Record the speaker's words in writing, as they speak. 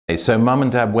So Mum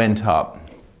and Dad went up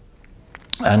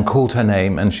and called her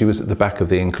name, and she was at the back of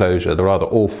the enclosure, the rather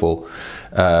awful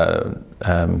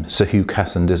Sir Hugh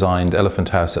Casson designed elephant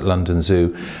house at London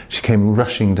Zoo. She came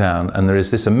rushing down, and there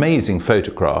is this amazing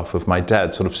photograph of my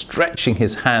dad sort of stretching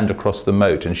his hand across the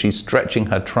moat, and she's stretching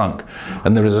her trunk,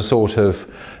 and there is a sort of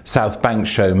South Bank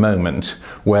show moment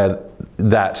where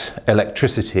that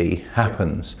electricity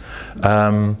happens.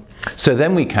 So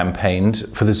then we campaigned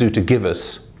for the zoo to give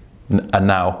us a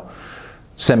now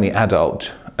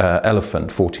semi-adult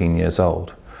elephant, 14 years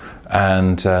old,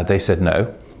 and they said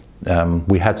no.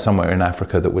 We had somewhere in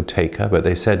Africa that would take her, but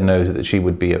they said no, that she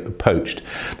would be poached.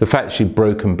 The fact she'd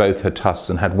broken both her tusks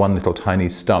and had one little tiny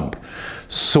stump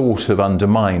sort of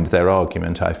undermined their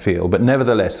argument, I feel. But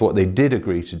nevertheless, what they did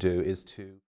agree to do is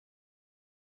to